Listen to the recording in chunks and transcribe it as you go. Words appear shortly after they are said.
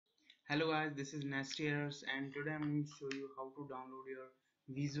Hello guys, this is Nastier's and today I'm going to show you how to download your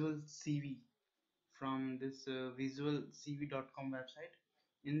visual CV from this visualcv.com website.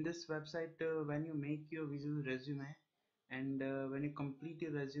 In this website, when you make your visual resume and when you complete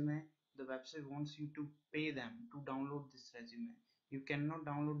your resume, the website wants you to pay them to download this resume. You cannot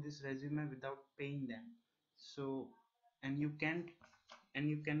download this resume without paying them. So, and you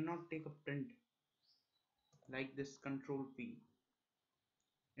cannot take a print like this Control P.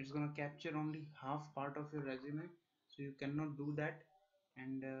 It's gonna capture only half part of your resume, so you cannot do that.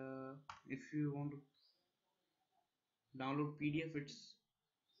 And if you want to download PDF,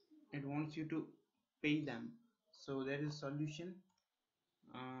 it wants you to pay them. So there is a solution.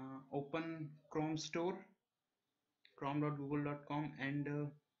 Open Chrome store, chrome.google.com, and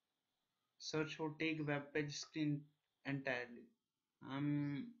search for take web page screen entirely.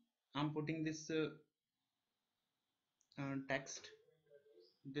 I'm putting this text,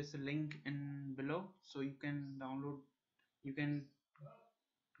 this link in below, so you can download. You can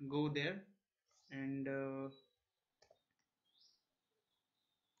go there and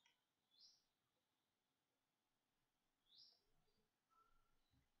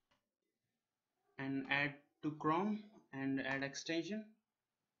add to Chrome and add extension,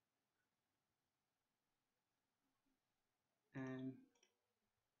 and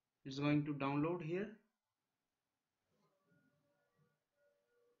it's going to download here.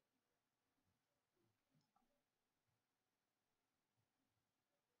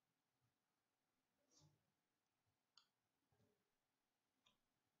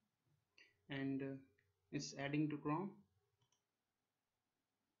 And it's adding to Chrome.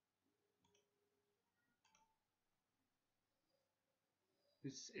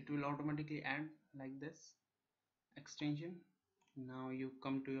 It will automatically add like this extension. Now you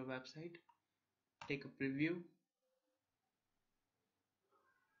come to your website, take a preview,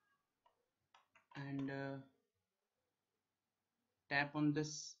 and tap on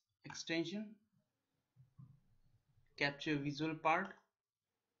this extension, capture visual part,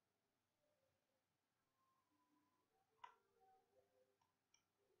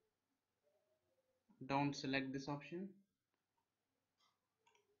 don't select this option,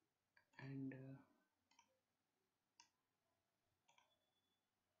 and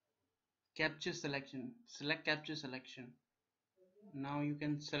capture selection, select capture selection. Now you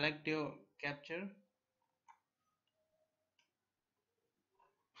can select your capture.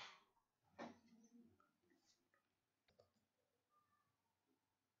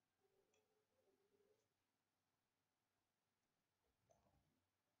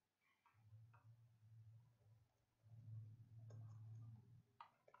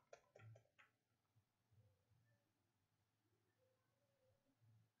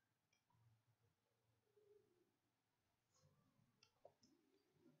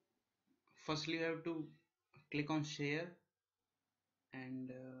 Firstly you have to click on share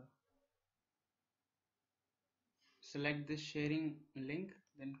and select this sharing link,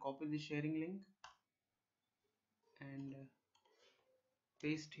 then copy the sharing link and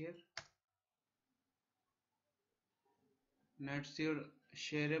paste here. Now it's your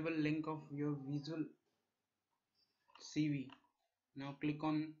shareable link of your visual CV. Now click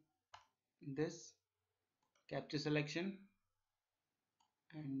on this capture selection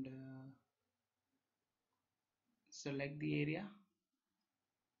and select the area,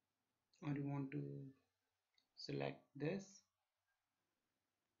 or you want to select this.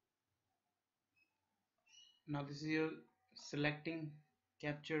 Now this is your selecting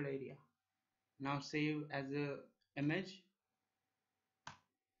captured area. Now save as a image.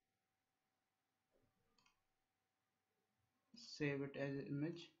 Save it as an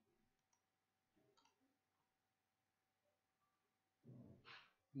image.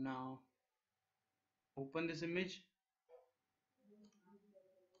 Now open this image.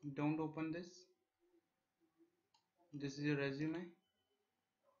 Don't open this. This is your resume.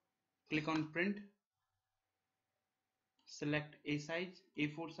 Click on print. Select A size,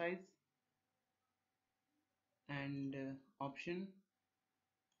 A4 size, and option,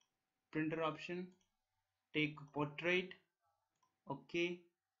 printer option. Take portrait. OK,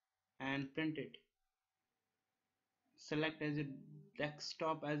 and print it. Select as a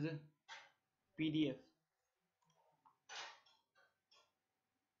desktop as a PDF.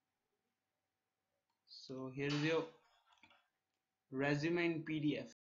 So here's your resume in PDF.